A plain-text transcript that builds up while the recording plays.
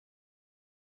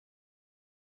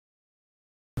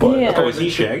But Yeah. Oh, is he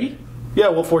Shaggy? yeah,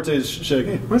 Will Forte is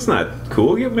Shaggy. That's not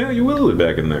cool. Get Matthew Lillard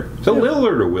back in there. Is it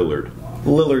Lillard or Willard?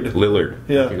 Lillard. Lillard.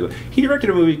 Yeah. He directed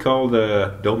a movie called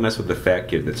Don't Mess with the Fat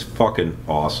Kid that's fucking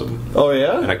awesome. Oh,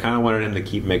 yeah? And I kind of wanted him to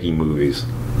keep making movies.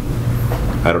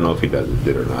 I don't know if he did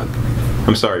or not.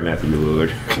 I'm sorry, Matthew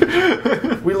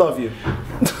Lillard. We love you.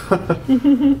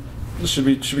 Should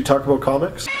we talk about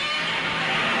comics?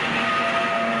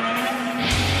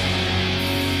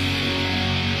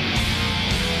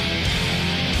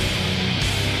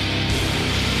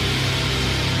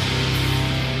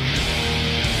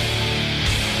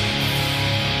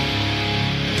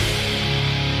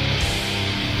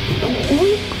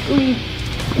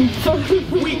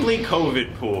 Weekly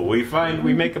COVID pool.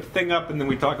 We make a thing up and then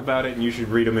we talk about it, and you should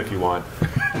read them if you want.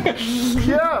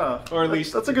 Yeah. Or at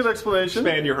least that's a good explanation.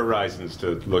 Expand your horizons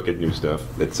to look at new stuff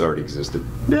that's already existed.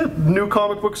 Yeah, new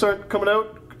comic books aren't coming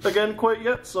out again quite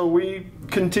yet, so we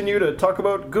continue to talk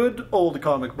about good old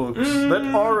comic books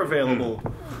that are available.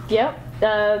 Yep.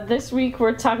 This week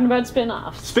we're talking about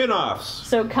spin-offs. Spin-offs!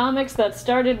 So comics that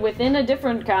started within a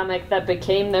different comic that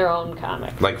became their own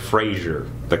comic. Like Frasier,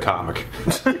 the comic.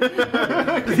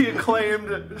 The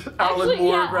acclaimed Alan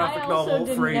Moore graphic novel, I also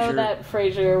didn't Frasier. know that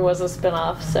Frasier was a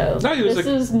spin-off, so No, he was this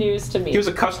is news to me. He was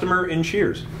a customer in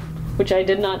Cheers. Which I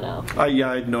did not know.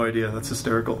 Yeah, I had no idea. That's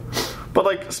hysterical. But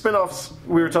like spin-offs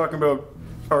we were talking about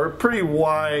are pretty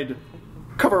wide,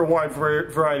 cover a wide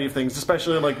variety of things,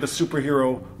 especially in like the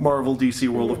superhero Marvel DC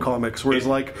world of comics, whereas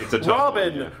it's a tough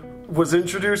Robin one, yeah. was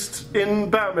introduced in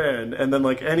Batman, and then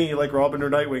like any like Robin or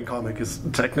Nightwing comic is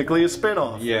technically a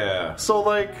spin-off. Yeah. So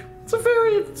like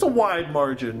it's a wide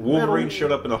margin. Wolverine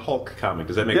showed up in a Hulk comic.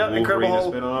 Does that make Wolverine Incredible a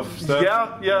Hulk. spin-off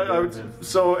stuff? Yeah. I would,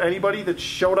 so anybody that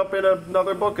showed up in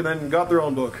another book and then got their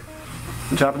own book,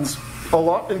 which happens a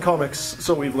lot in comics,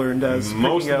 so we've learned as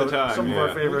Most picking of the out time, some of yeah.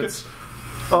 our favorites.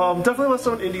 Definitely less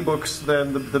on indie books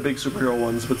than the big superhero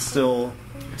ones, but still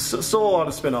a lot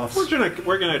of spin-offs.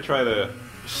 We're gonna try to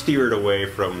steer it away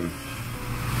from.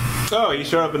 Oh, he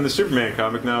showed up in the Superman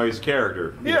comic. Now he's a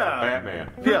character. You know, Batman.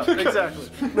 Yeah, exactly.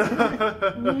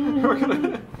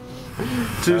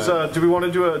 Do we want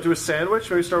to do a sandwich?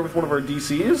 Maybe start with one of our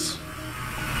DCs.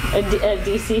 A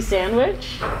DC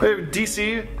sandwich? Maybe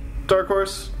DC, Dark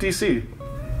Horse, DC.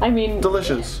 I mean...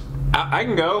 Delicious. I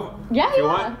can go. Yeah, if you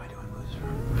yeah. want.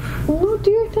 No,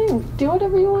 do your thing. Do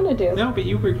whatever you want to do. No, but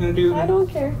you were gonna do. I don't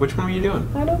care. Which one are you doing?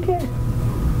 I don't care.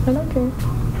 I don't care.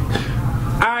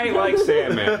 I like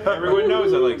Sandman. Everyone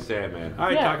knows I like Sandman.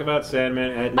 I talk about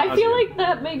Sandman ad nauseam. I feel like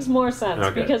that makes more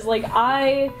sense because, like,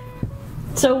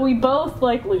 so we both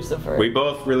like Lucifer. We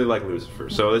both really like Lucifer.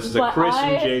 So this is a Chris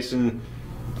and Jason.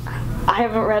 I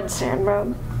haven't read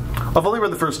Sandman. I've only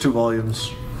read the first 2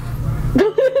 volumes.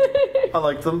 I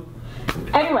like them.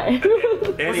 Anyway.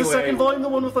 Was the second volume the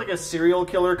one with like a serial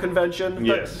killer convention?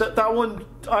 Yes. That one,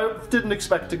 I didn't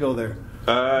expect to go there.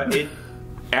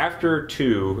 After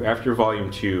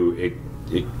volume 2,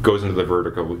 it goes into the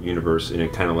vertical universe and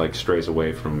it kind of like strays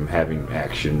away from having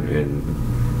action and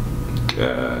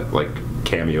like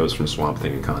cameos from Swamp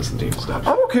Thing and Constantine and stuff.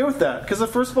 I'm okay with that because the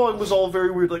first volume was all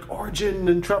very weird, like origin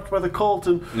and trapped by the cult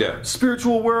and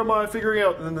spiritual. Where am I figuring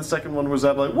out? And then the second one was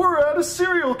like we're at a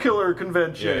serial killer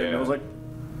convention. Yeah. And I was like,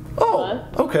 oh,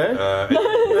 okay.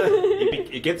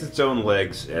 It gets its own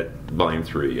legs at volume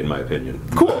 3, in my opinion.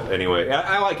 Cool. But anyway,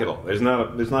 I like it all. There's not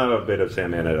a bit of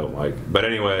Sandman I don't like. But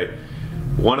anyway,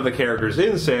 one of the characters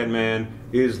in Sandman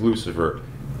is Lucifer.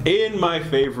 In my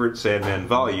favorite Sandman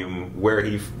volume, where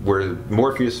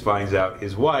Morpheus finds out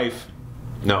his wife,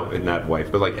 no, not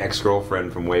wife, but like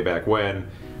ex-girlfriend from way back when,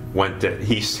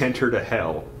 he sent her to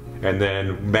hell, and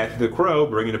then Matthew the Crow,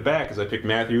 bringing it back, because I picked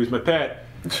Matthew as my pet,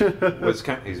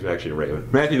 he's actually a raven.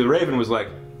 Matthew the Raven was like,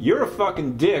 "You're a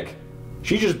fucking dick.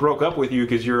 She just broke up with you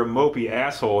because you're a mopey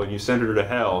asshole and you sent her to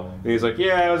hell." And he's like,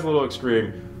 "Yeah, it was a little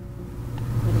extreme.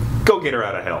 Go get her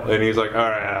out of hell." And he's like, "All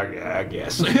right, I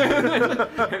guess." And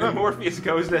then Morpheus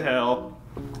goes to hell,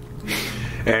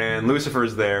 and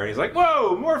Lucifer's there, and he's like,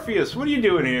 "Whoa, Morpheus, what are you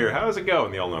doing here? How's it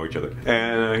going?" They all know each other.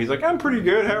 And he's like, "I'm pretty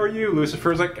good. How are you?"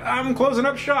 Lucifer's like, "I'm closing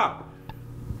up shop."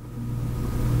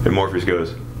 And Morpheus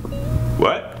goes,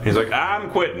 "What?" And he's like,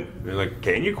 "I'm quitting." And he's like,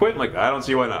 "Can you quit?" I'm like, "I don't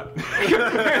see why not."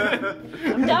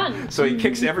 I'm done. So he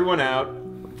kicks everyone out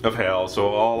of hell. So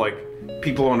all like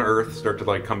people on Earth start to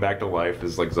like come back to life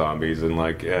as like zombies, and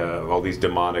like all these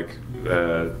demonic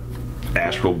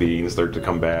astral beings start to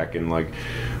come back, and like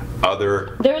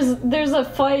other. There's a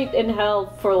fight in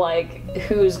hell for like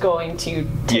who's going to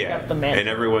take up the mantle. And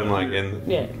everyone like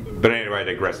But anyway, I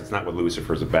digress. It's not what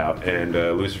Lucifer's about. And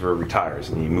Lucifer retires,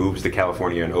 and he moves to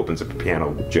California and opens up a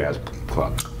piano jazz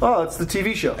club. Oh, that's the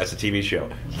TV show. That's the TV show.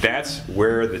 That's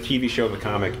where the TV show and the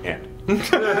comic end.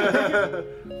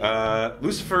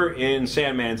 Lucifer in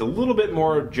Sandman's a little bit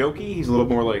more jokey. He's a little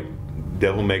more like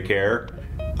devil may care.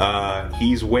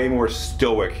 He's way more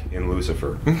stoic in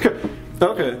Lucifer.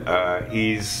 Okay.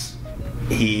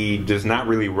 He does not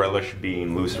really relish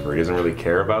being Lucifer. He doesn't really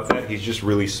care about that. He's just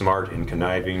really smart and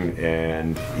conniving,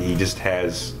 and he just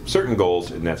has certain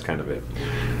goals, and that's kind of it.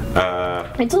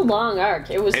 It's a long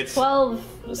arc. It was 12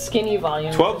 skinny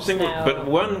volumes. 12 single, but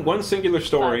one singular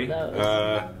story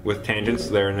with tangents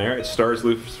there and there. It stars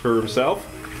Lucifer himself,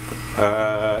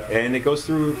 and it goes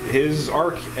through his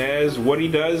arc as what he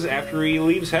does after he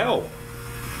leaves Hell.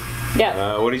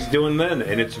 Yeah. What he's doing then,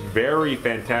 and it's very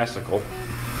fantastical.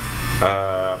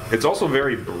 It's also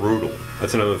very brutal.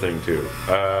 That's another thing too.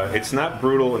 It's not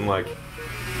brutal in like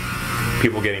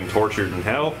people getting tortured in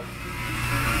hell.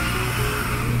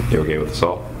 You okay with the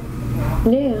salt?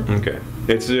 Yeah. Okay.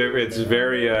 It's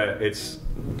very it's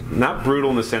not brutal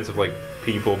in the sense of like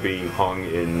people being hung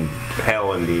in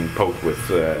hell and being poked with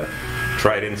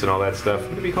tridents and all that stuff.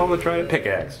 What do we call the trident?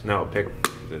 Pickaxe? No,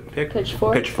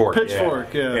 pitchfork.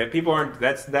 Pitchfork. Yeah. People aren't.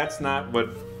 That's not what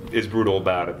is brutal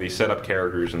about it. They set up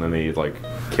characters and then they like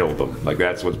kill them. Like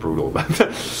that's what's brutal about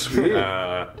it. Sweet.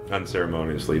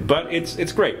 Unceremoniously. But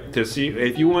it's great to see.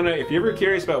 If you're ever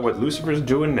curious about what Lucifer's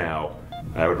doing now,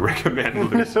 I would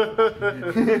recommend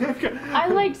Lucifer. I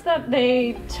liked that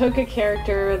they took a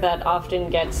character that often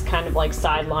gets kind of like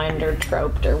sidelined or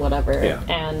troped or whatever,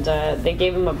 and they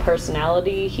gave him a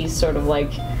personality. He's sort of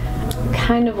like,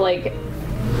 kind of like,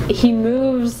 he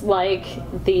moves like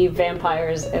the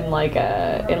vampires in like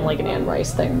an Anne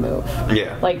Rice thing move.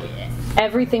 Yeah. Like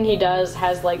everything he does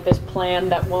has like this plan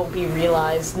that won't be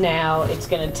realized now. It's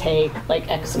gonna take like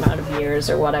X amount of years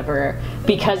or whatever,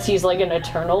 because he's like an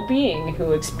eternal being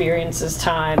who experiences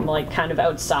time like kind of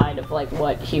outside of like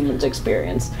what humans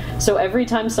experience. So every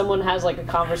time someone has like a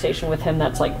conversation with him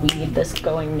that's like, we need this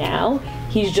going now,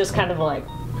 he's just kind of like,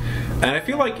 and I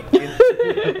feel like,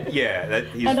 that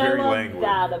he's and very I love languid.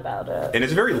 that about it. And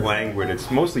it's very languid. It's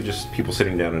mostly just people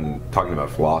sitting down and talking about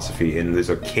philosophy, and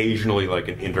there's occasionally like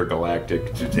an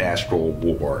intergalactic astral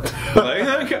war.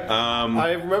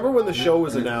 I remember when the show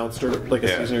was announced, or like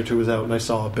a season or two was out, and I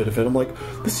saw a bit of it. I'm like,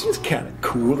 this seems kind of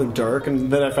cool and dark,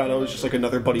 and then I found out it was just like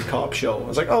another buddy cop show. I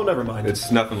was like, oh, never mind.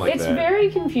 It's nothing like It's that. very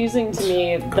confusing to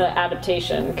me, the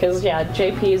adaptation, because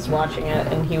JP is watching it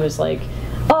and he was like,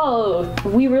 oh,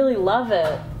 we really love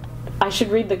it, I should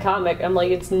read the comic. I'm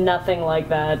like, it's nothing like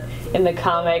that. In the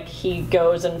comic, he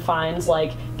goes and finds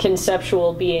like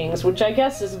conceptual beings, which I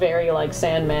guess is very like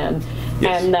Sandman,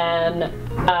 and then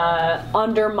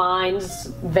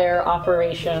undermines their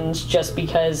operations just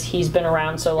because he's been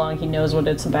around so long, he knows what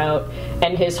it's about,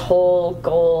 and his whole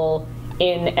goal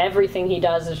in everything he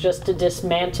does is just to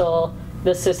dismantle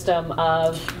the system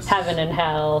of heaven and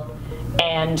hell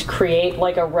and create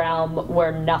like a realm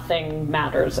where nothing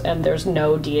matters and there's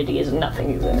no deities and nothing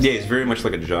exists. Yeah, he's very much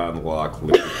like a John Locke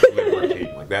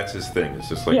libertine. Like that's his thing. It's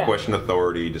just like question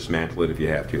authority, dismantle it if you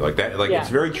have to. Like that. Like it's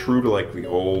very true to like the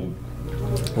old,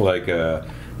 like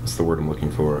what's the word I'm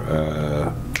looking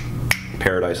for?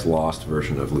 Paradise Lost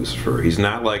version of Lucifer. He's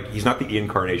not the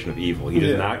incarnation of evil. He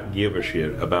does not give a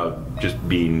shit about just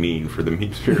being mean for the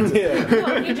mean spirits.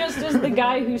 No, he just is the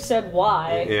guy who said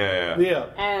why.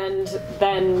 And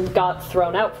then got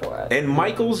thrown out for it. And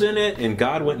Michael's in it, and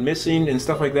God went missing and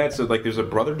stuff like that. So like, there's a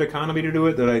brother dichotomy to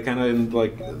it that I kind of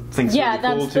like think's really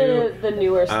cool too. That's the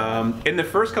newer stuff. In the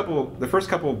first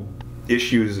couple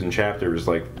issues and chapters,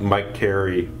 like Mike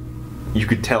Carey, you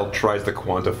could tell tries to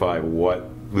quantify what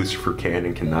Lucifer can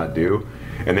and cannot do,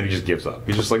 and then he just gives up.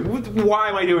 He's just like, why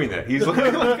am I doing that? He's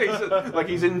like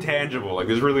he's intangible. Like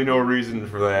there's really no reason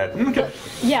for that.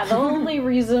 Yeah, the only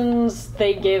reasons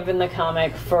they give in the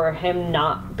comic for him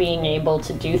not being able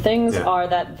to do things are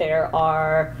that there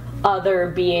are other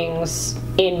beings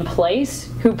in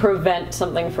place who prevent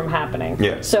something from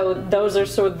happening. So those are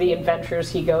sort of the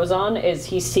adventures he goes on, is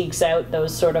he seeks out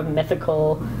those sort of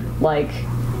mythical like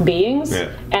beings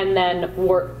and then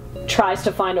tries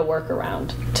to find a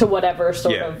workaround to whatever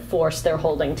sort of force they're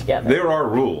holding together. There are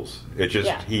rules. It's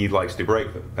just he likes to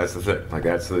break them. That's the thing. Like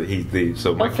that's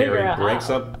so Mike Carey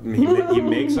breaks up. He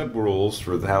makes up rules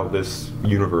for how this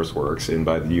universe works, and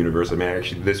by the universe I mean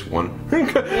actually this one.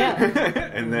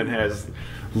 And then has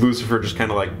Lucifer just kind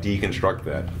of like deconstruct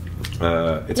that.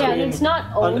 It's Yeah, a- and it's not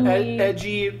An only...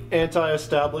 edgy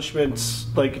anti-establishment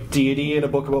like deity in a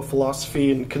book about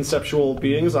philosophy and conceptual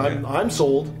beings. I'm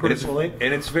sold personally.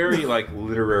 And it's very like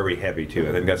literary heavy too.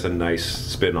 I think that's a nice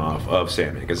spin-off of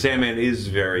Sandman, because Sandman is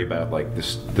very about like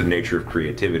the nature of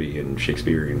creativity and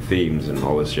Shakespearean themes and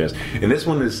all this jazz. And this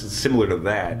one is similar to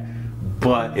that,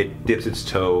 but it dips its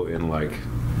toe in like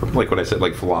what I said,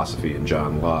 like philosophy and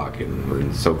John Locke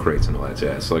and Socrates and all that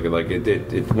jazz. So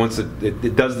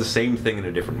it does the same thing in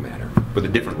a different manner with a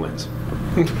different lens.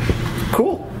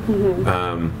 Cool.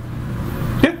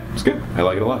 Yeah, it's good. I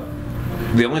like it a lot.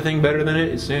 The only thing better than it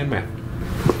is Sandman.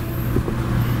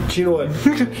 Do you know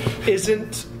what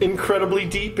isn't incredibly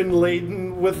deep and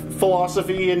laden with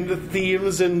philosophy and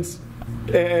themes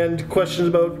and questions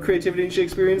about creativity and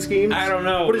Shakespearean schemes? I don't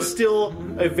know, But it's still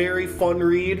a very fun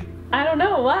read. I don't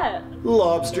know, what?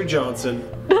 Lobster Johnson.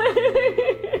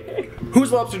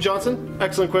 Who's Lobster Johnson?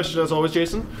 Excellent question as always,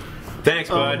 Jason. Thanks,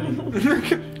 bud.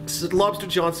 Lobster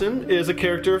Johnson is a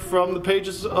character from the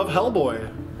pages of Hellboy,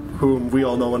 whom we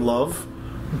all know and love.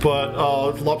 But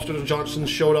Lobster Johnson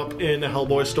showed up in a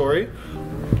Hellboy story,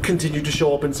 continued to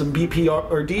show up in some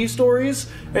BPRD stories,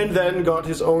 and then got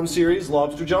his own series,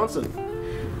 Lobster Johnson.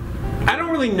 I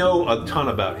don't really know a ton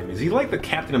about him. Is he like the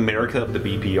Captain America of the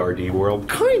BPRD world?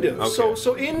 Kind of. Okay.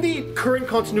 So in the current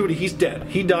continuity, he's dead.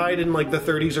 He died in like the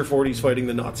 30s or 40s fighting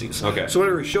the Nazis. Okay. So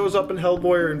whenever he shows up in Hellboy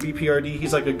or in BPRD,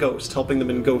 he's like a ghost, helping them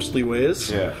in ghostly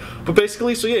ways. Yeah. But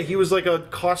basically, so yeah, he was like a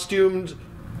costumed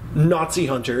Nazi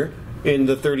hunter in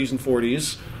the 30s and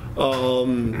 40s.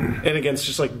 And against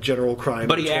just like general crime.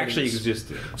 But he actually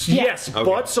existed. Yes, Okay.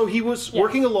 but so he was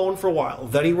working alone for a while.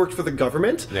 Then he worked for the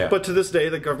government, Yeah. but to this day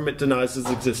the government denies his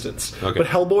existence. Okay. But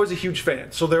Hellboy's a huge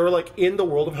fan. So there were like in the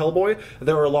world of Hellboy,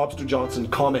 there are Lobster Johnson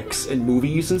comics and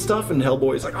movies and stuff, and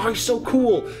Hellboy is like, oh, he's so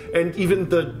cool. And even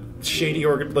the shady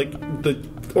the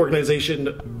organization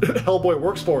Hellboy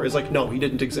works for is like, no, he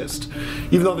didn't exist.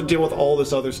 Even though they deal with all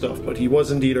this other stuff, but he was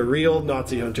indeed a real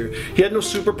Nazi hunter. He had no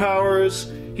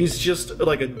superpowers. He's just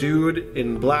like a dude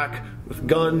in black with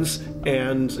guns,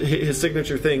 and his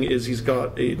signature thing is he's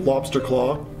got a lobster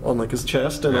claw on like his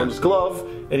chest and on his glove,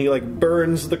 and he like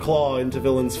burns the claw into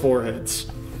villains' foreheads.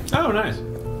 Oh, nice.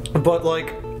 But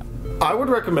like, I would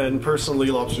recommend personally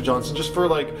Lobster Johnson just for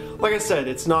like I said,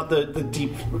 it's not the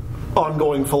deep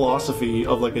ongoing philosophy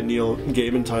of like a Neil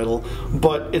Gaiman title,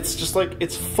 but it's just like,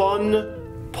 it's fun,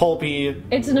 pulpy.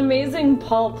 It's an amazing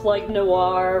pulp, like,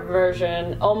 noir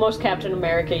version, almost Captain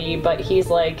America-y, but he's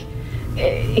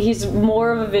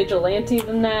more of a vigilante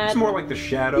than that. It's more like the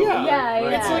Shadow. Yeah,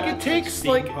 Yeah, It's yeah. like it takes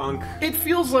like Steampunk. it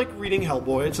feels like reading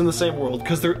Hellboy. It's in the same world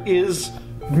because there is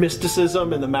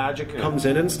mysticism and the magic comes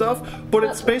in and stuff, but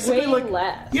it's basically way like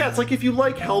less. yeah, it's like if you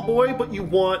like Hellboy but you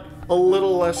want a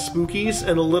little less spookies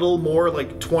and a little more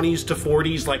like 20s to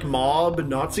 40s like mob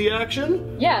Nazi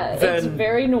action. Yeah, it's Then-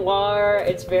 very noir.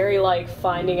 It's very like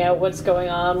finding out what's going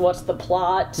on, what's the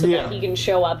plot, so Yeah. that he can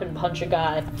show up and punch a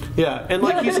guy. Yeah, and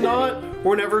like he's not.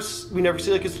 We never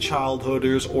see like his childhood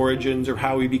or his origins or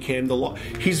how he became the law.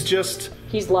 He's just.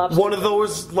 He's lobster. One of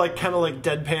those like kind of like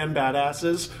deadpan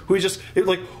badasses who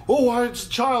like, oh, I was a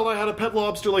child, I had a pet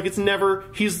lobster. Like it's never.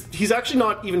 He's actually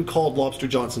not even called Lobster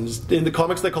Johnson. In the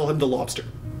comics, they call him the Lobster.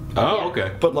 Oh, Yeah.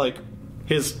 okay. But like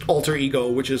his alter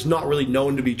ego, which is not really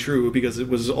known to be true because it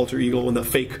was alter ego in the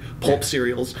fake pulp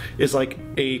serials, is like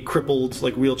a crippled,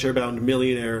 like wheelchair-bound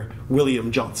millionaire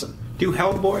William Johnson. Do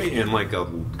Hellboy and like a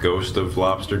ghost of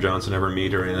Lobster Johnson ever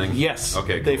meet or anything? Yes.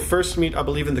 Okay. They Cool. first meet, I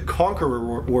believe, in the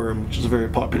Conqueror Worm, which is a very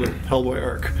popular Hellboy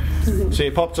arc. So he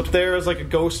pops up there as like a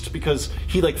ghost because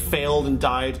he like failed and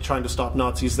died trying to stop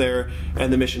Nazis there,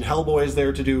 and the mission Hellboy is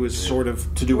there to do is sort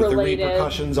of to do with Related, the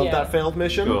repercussions of yeah. that failed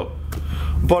mission. Cool.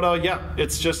 But yeah,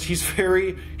 it's just he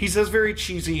says very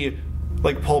cheesy,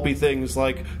 like pulpy things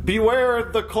like "Beware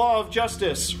the claw of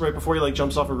justice" right before he like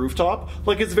jumps off a rooftop.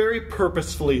 Like it's very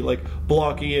purposefully like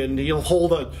blocky, and he'll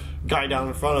hold a guy down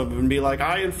in front of him and be like,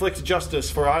 "I inflict justice,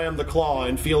 for I am the claw,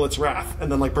 and feel its wrath,"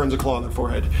 and then like burns a claw on their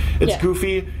forehead. It's Yeah.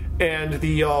 goofy. And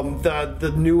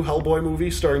the new Hellboy movie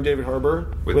starring David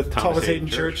Harbour with Thomas Hayden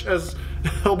Church as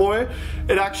Hellboy,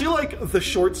 it actually like the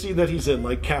short scene that he's in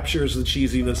like captures the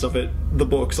cheesiness of it. The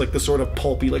books like the sort of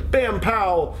pulpy like bam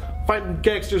pow fighting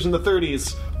gangsters in the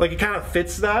 30s. Like it kind of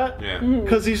fits that. Yeah.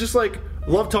 Because he's just like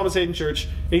love Thomas Hayden Church.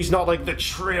 And he's not like the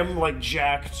trim like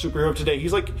jacked superhero of today.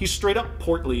 He's straight up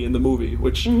portly in the movie,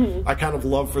 which I kind of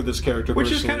love for this character. Which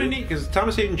is personally. kind of neat because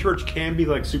Thomas Hayden Church can be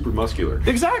like super muscular.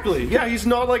 Exactly. Yeah, he's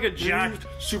not like a jacked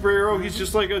superhero. He's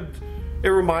just like a. It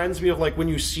reminds me of like when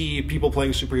you see people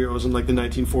playing superheroes in like the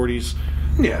 1940s.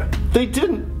 Yeah. They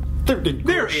didn't they're in good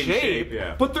They're in shape, shape,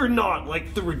 yeah. but they're not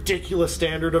like the ridiculous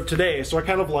standard of today. So I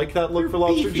kind of like that look for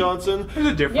Lobster beefy. Johnson. There's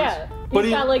a difference. Yeah, But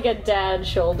he's he- got like a dad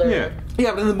shoulder. Yeah.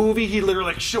 Yeah, but in the movie, he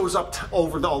literally like shows up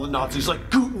over all the Nazis, like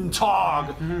Guten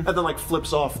Tag, and then like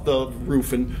flips off the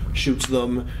roof and shoots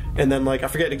them. And then like I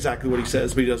forget exactly what he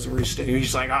says, but he does the resting.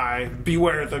 He's like, "I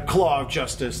beware the claw of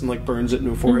justice," and like burns it in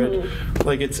the forehead.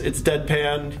 Like it's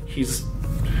deadpan. He's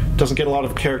doesn't get a lot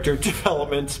of character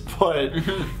development, but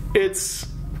it's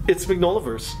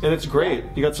Mignolaverse, and it's great.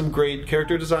 You got some great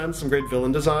character designs, some great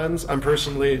villain designs. I'm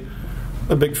personally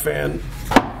a big fan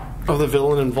of the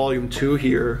villain in Volume 2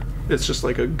 here. It's just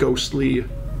like a ghostly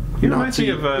reminds Nazi. me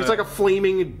of, It's like a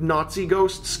flaming Nazi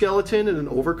ghost skeleton in an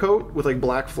overcoat with like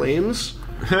black flames.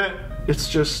 It's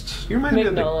just... You remind me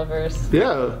of Mignolaverse.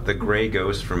 Yeah. the gray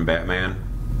ghost from Batman.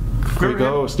 Gray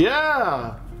Ghost.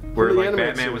 Yeah! Where From the like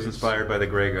animated Batman was series. inspired by the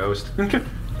gray ghost.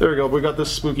 There we go. We got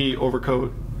this spooky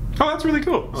overcoat. Oh, that's really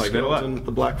cool. I like that a lot. Skeleton with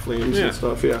the black flames Yeah. and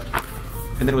stuff, yeah.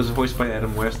 And then it was voiced by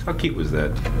Adam West. How cute was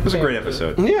that? It was a great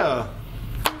episode. Yeah.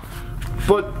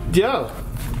 But, yeah.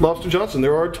 Lobster Johnson,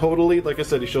 there are totally, like I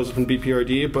said, he shows up in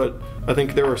BPRD, but I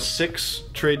think there are 6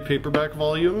 trade paperback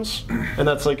volumes, and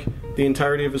that's like the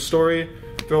entirety of his story.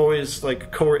 They're always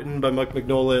like co-written by Mike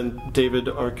Mignola and David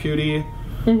Arcudi.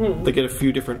 They get a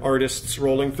few different artists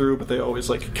rolling through, but they always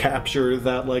like capture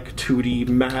that like 2D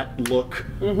matte look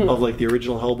of like the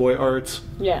original Hellboy art.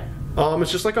 Yeah.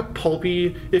 It's just like a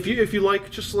pulpy. If you like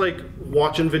just like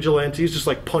watching vigilantes, just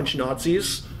like punch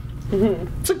Nazis.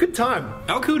 It's a good time.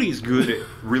 Al Cootie's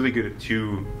really good at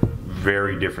 2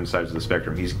 very different sides of the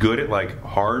spectrum. He's good at like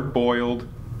hard-boiled,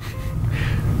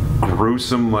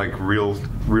 gruesome, like real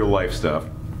life stuff,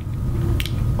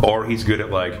 or he's good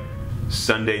at like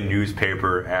Sunday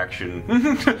newspaper action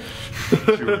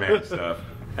Superman stuff.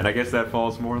 And I guess that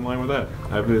falls more in line with that.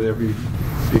 I'd be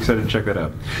excited to check that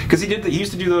out. Because he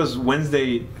used to do those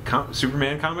Wednesday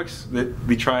Superman comics that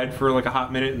we tried for like a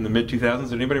hot minute in the mid-2000s.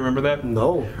 Did anybody remember that?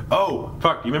 No. Oh,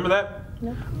 fuck. Do you remember that?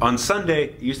 No. On Sunday,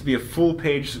 it used to be a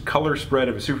full-page color spread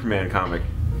of a Superman comic.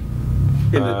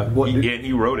 He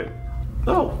wrote it.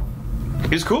 Oh.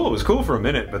 It was cool. It was cool for a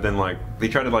minute, but then like they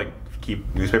tried to like keep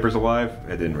newspapers alive.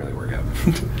 It didn't really work out.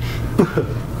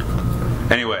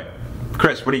 Anyway,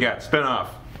 Chris, what do you got? Spinoff.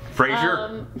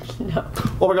 Frasier? No.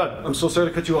 Oh my god, I'm so sorry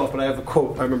to cut you off, but I have a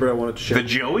quote I remember I wanted to share. The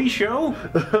Joey Show?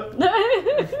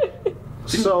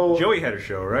 So Joey had a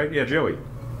show, right? Yeah, Joey.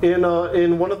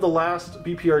 in one of the last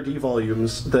BPRD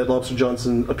volumes that Lobster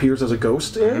Johnson appears as a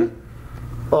ghost in,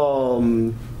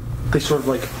 they sort of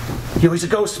like, he's a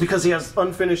ghost because he has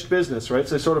unfinished business, right?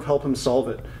 So they sort of help him solve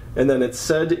it. And then it's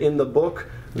said in the book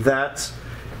that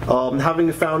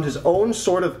having found his own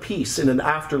sort of peace in an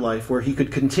afterlife where he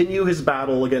could continue his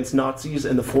battle against Nazis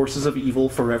and the forces of evil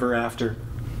forever after.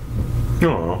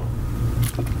 Oh.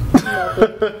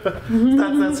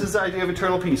 That's his idea of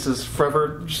eternal peace, is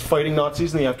forever just fighting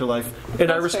Nazis in the afterlife. And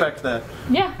I That's respect that.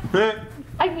 Yeah.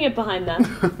 I can get behind that.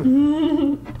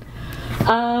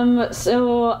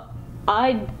 So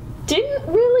I didn't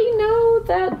really know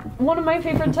that one of my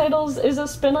favorite titles is a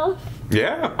spin-off.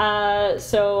 Yeah.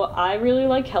 So I really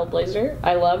like Hellblazer.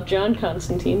 I love John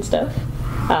Constantine stuff.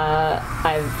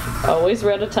 I've always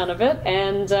read a ton of it,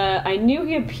 and I knew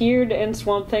he appeared in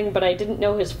Swamp Thing, but I didn't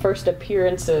know his first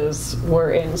appearances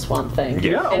were in Swamp Thing.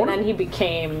 Yeah, and then he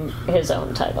became his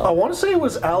own title. I want to say it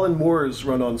was Alan Moore's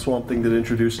run on Swamp Thing that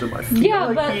introduced him. I feel Yeah,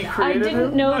 like but he I created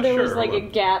didn't him. know Not there sure was like who. a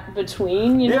gap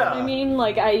between, you know what I Yeah. mean?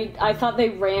 Like, I thought they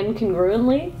ran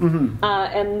congruently,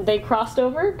 and they crossed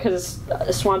over, because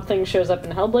Swamp Thing shows up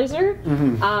in Hellblazer,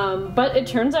 but it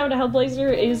turns out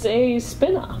Hellblazer is a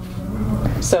spin-off.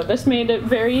 So this made it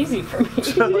very easy for me.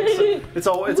 It's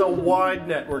a wide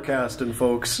net we're casting,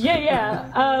 folks.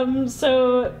 Yeah.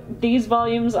 So these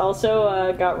volumes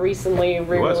also got recently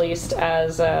re-released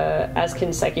as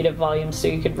consecutive volumes, so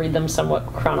you could read them somewhat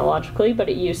chronologically. But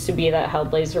it used to be that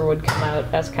Hellblazer would come out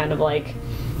as kind of like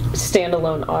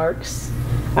standalone arcs,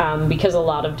 because a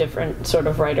lot of different sort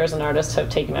of writers and artists have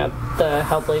taken up the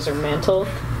Hellblazer mantle.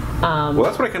 Well,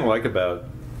 that's what I kind of like about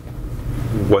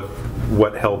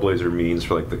what Hellblazer means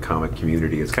for like the comic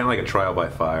community. It's kind of like a trial by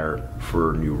fire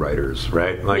for new writers,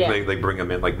 right? Like Yeah. they bring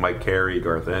them in, like Mike Carey,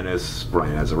 Garth Ennis,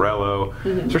 Brian Azzarello,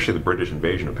 especially the British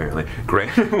Invasion apparently.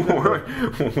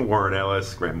 Warren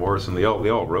Ellis, Grant Morrison, they all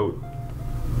wrote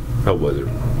Hellblazer.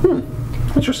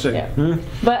 Interesting. Yeah.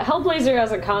 But Hellblazer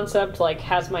as a concept, like,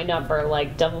 has my number.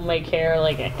 Like, Devil May Care,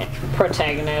 like, a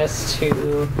protagonist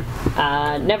who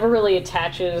never really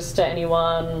attaches to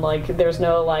anyone. Like, there's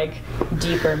no, like,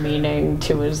 deeper meaning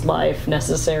to his life,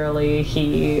 necessarily.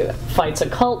 He fights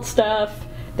occult stuff.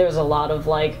 There's a lot of,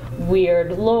 like,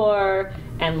 weird lore.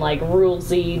 and like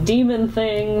rulesy demon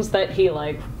things that he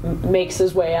like makes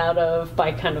his way out of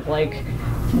by kind of like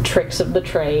tricks of the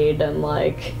trade, and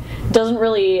like doesn't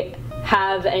really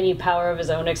have any power of his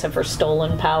own except for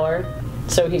stolen power.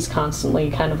 So he's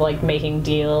constantly kind of like making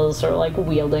deals or like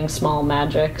wielding small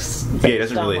magics. Yeah, he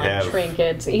doesn't really like have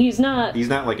trinkets. He's not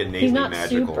like innately he's not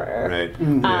magical, super.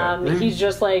 right? He's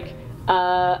just like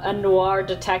a noir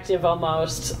detective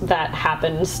almost that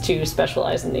happens to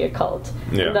specialize in the occult.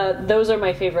 Yeah. Those are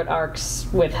my favorite arcs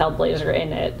with Hellblazer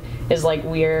in it. Is like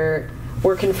we're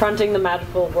confronting the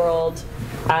magical world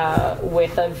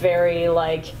with a very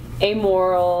like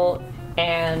amoral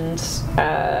and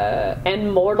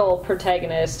mortal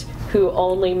protagonist who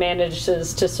only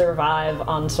manages to survive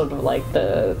on sort of like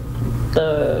the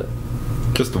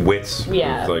just the wits.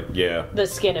 Yeah. Like, yeah. The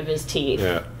skin of his teeth.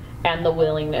 Yeah. And the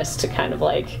willingness to kind of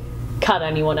like cut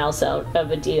anyone else out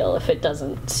of a deal if it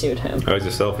doesn't suit him. Oh, he's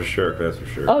a selfish jerk, that's for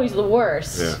sure. Oh, he's the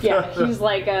worst. Yeah, he's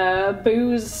like a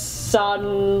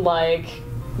booze-sodden, like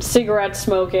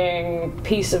cigarette-smoking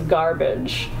piece of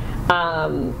garbage.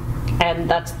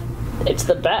 And it's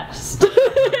the best.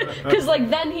 Because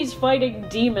like then he's fighting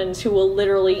demons who will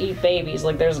literally eat babies.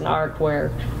 Like there's an arc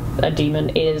where a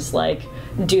demon is like,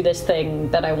 do this thing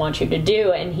that I want you to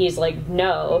do, and he's like,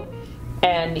 no.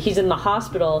 And he's in the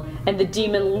hospital, and the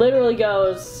demon literally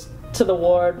goes to the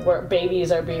ward where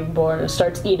babies are being born and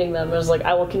starts eating them. It was like,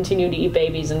 I will continue to eat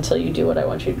babies until you do what I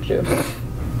want you to do.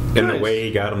 In the way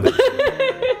he got him to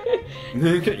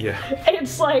yeah.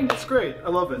 It's like... It's great. I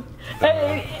love it.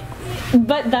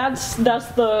 But that's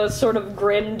the sort of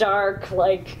grim, dark,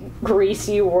 like,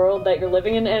 greasy world that you're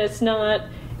living in, and it's not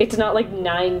like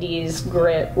 90s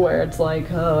grit where it's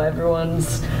like, oh,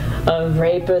 everyone's a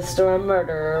rapist or a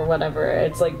murderer or whatever.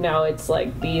 It's like, no, it's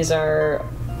like these are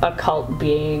occult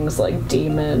beings, like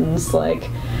demons. Like,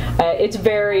 it's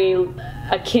very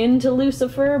akin to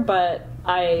Lucifer, but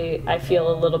I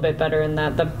feel a little bit better in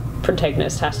that the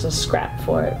protagonist has to scrap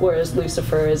for it, whereas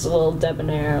Lucifer is a little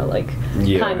debonair, like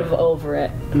kind of over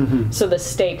it. Mm-hmm. So the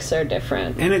stakes are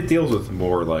different. And it deals with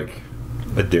more like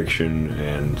addiction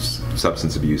and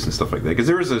substance abuse and stuff like that. Because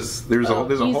there's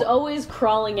always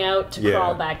crawling out to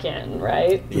crawl back in,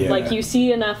 right? Yeah. Like you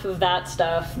see enough of that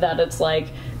stuff that it's like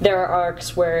there are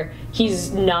arcs where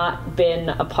he's not been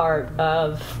a part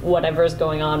of whatever's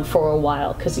going on for a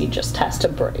while because he just has to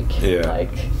break. Yeah.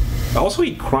 Like. Also,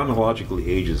 he chronologically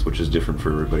ages, which is different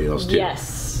for everybody else too.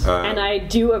 Yes, and I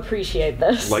do appreciate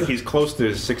this. Like he's close to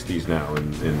his 60s now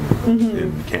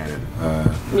in canon.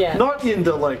 Yeah. Not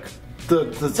into like the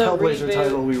Hellblazer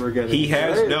title we were getting. He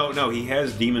has right? he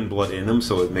has demon blood in him,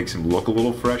 so it makes him look a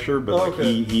little fresher. But like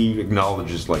he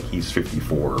acknowledges like he's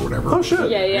 54 or whatever. Oh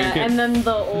shit. Yeah, yeah. And then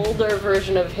the older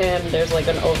version of him, there's like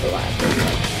an overlap.